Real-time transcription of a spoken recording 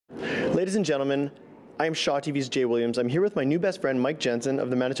Ladies and gentlemen, I am Shaw TV's J.Williams. I'm here with my new best friend, Mike Jensen of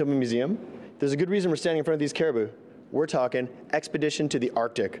the Manitoba Museum. There's a good reason we're standing in front of these caribou. We're talking Expedition to the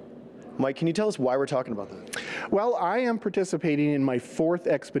Arctic. Mike, can you tell us why we're talking about that? Well, I am participating in my 4th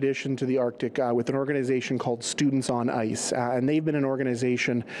expedition to the Arctic with an organization called Students on Ice. And they've been an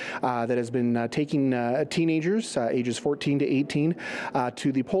organization that has been taking teenagers, ages 14 to 18,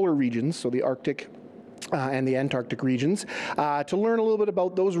 to the polar regions, so the Arctic and the Antarctic regions, to learn a little bit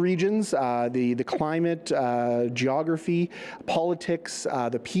about those regions, the climate, geography, politics,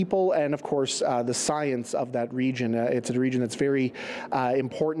 the people, and of course the science of that region. It's a region that's very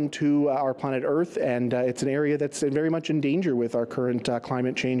important to our planet Earth, and it's an area that's very much in danger with our current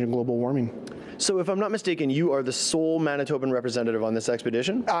climate change and global warming. So if I'm not mistaken, you are the sole Manitoban representative on this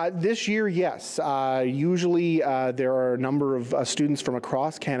expedition? This year, yes. Usually there are a number of students from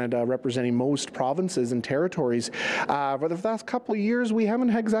across Canada representing most provinces and territories. For the last couple of years, we haven't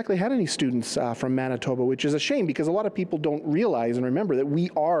exactly had any students from Manitoba, which is a shame because a lot of people don't realize and remember that we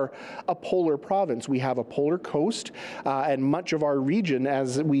are a polar province. We have a polar coast, and much of our region,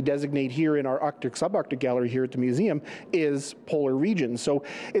 as we designate here in our Arctic subarctic gallery here at the museum, is polar region. So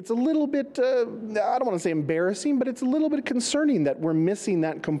it's a little bit, I don't want to say embarrassing, but it's a little bit concerning that we're missing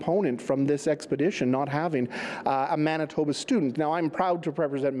that component from this expedition, not having a Manitoba student. Now, I'm proud to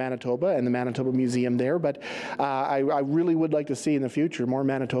represent Manitoba and the Manitoba Museum there, but I really would like to see in the future more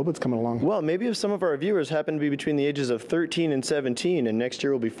Manitobans coming along. Well, maybe if some of our viewers happen to be between the ages of 13 and 17, and next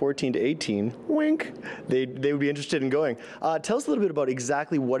year will be 14 to 18, wink, they would be interested in going. Tell us a little bit about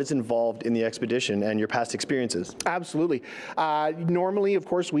exactly what is involved in the expedition and your past experiences. Absolutely. Normally, of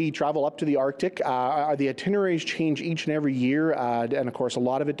course, we travel up to the Arctic. The itineraries change each and every year, and of course, a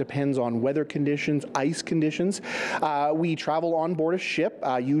lot of it depends on weather conditions, ice conditions. We travel on board a ship,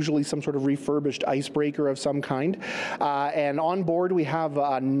 usually some sort of refurbished icebreaker of some kind, and on board we have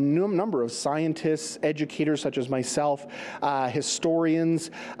a number of scientists, educators such as myself,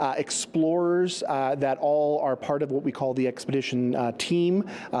 historians, explorers that all are part of what we call the expedition team,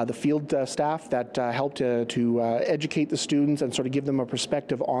 the field staff that help to educate the students and sort of give them a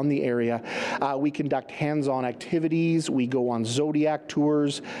perspective on the area. We conduct hands-on activities. We go on zodiac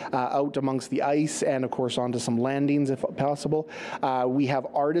tours out amongst the ice and, of course, onto some landings if possible. We have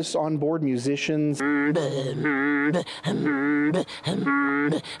artists on board, musicians.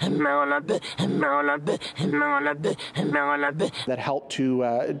 That help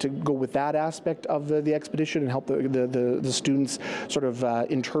to go with that aspect of the expedition and help the students sort of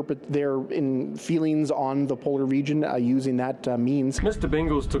interpret their feelings on the polar region using that means. Mr.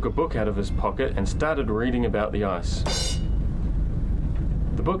 Bingles took a book out of his pocket and started reading about the ice.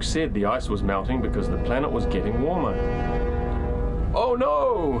 The book said the ice was melting because the planet was getting warmer. Oh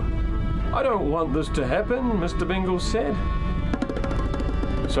no! I don't want this to happen, Mr. Bingles said.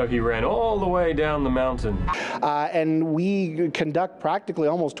 So he ran all the way down the mountain. And we conduct practically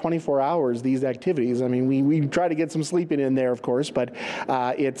almost 24 hours these activities. I mean, we try to get some sleeping in there, of course, but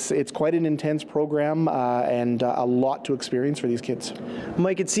it's quite an intense program and a lot to experience for these kids.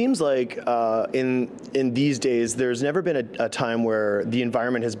 Mike, it seems like in these days, there's never been a time where the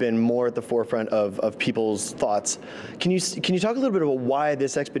environment has been more at the forefront of people's thoughts. Can you talk a little bit about why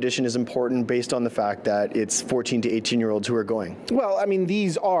this expedition is important based on the fact that it's 14 to 18-year-olds who are going? Well, I mean,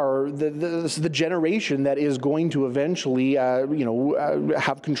 these are the generation that is going to eventually,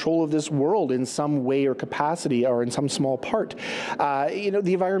 have control of this world in some way or capacity, or in some small part. The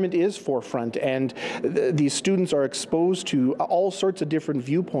environment is forefront, and these students are exposed to all sorts of different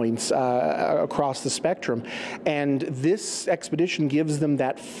viewpoints across the spectrum. And this expedition gives them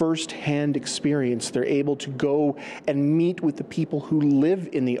that first-hand experience. They're able to go and meet with the people who live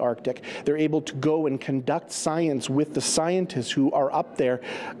in the Arctic. They're able to go and conduct science with the scientists who are up there,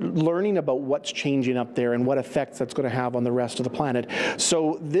 learning about what's changing up there and what effects that's going to have on the rest of the planet.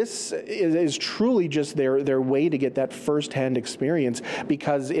 So this is truly just their way to get that first-hand experience,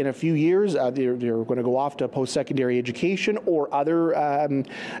 because in a few years they're going to go off to post-secondary education or other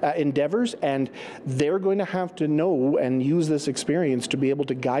endeavors, and they're going to have to know and use this experience to be able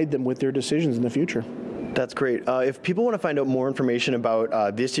to guide them with their decisions in the future. That's great. If people want to find out more information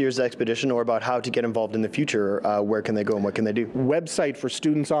about this year's expedition or about how to get involved in the future, where can they go and what can they do? Website for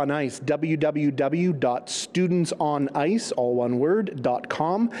Students on Ice, www.studentsonice, all one word,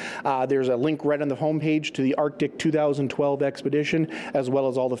 .com. There's a link right on the homepage to the Arctic 2012 expedition, as well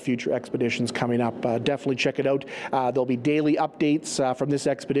as all the future expeditions coming up. Definitely check it out. There'll be daily updates from this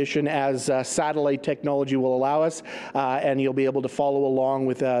expedition as satellite technology will allow us, and you'll be able to follow along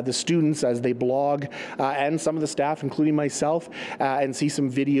with the students as they blog, and some of the staff, including myself, and see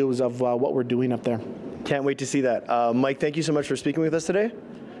some videos of what we're doing up there. Can't wait to see that. Mike, thank you so much for speaking with us today.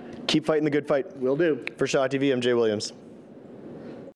 Keep fighting the good fight. Will do. For Shaw TV, I'm J.Williams.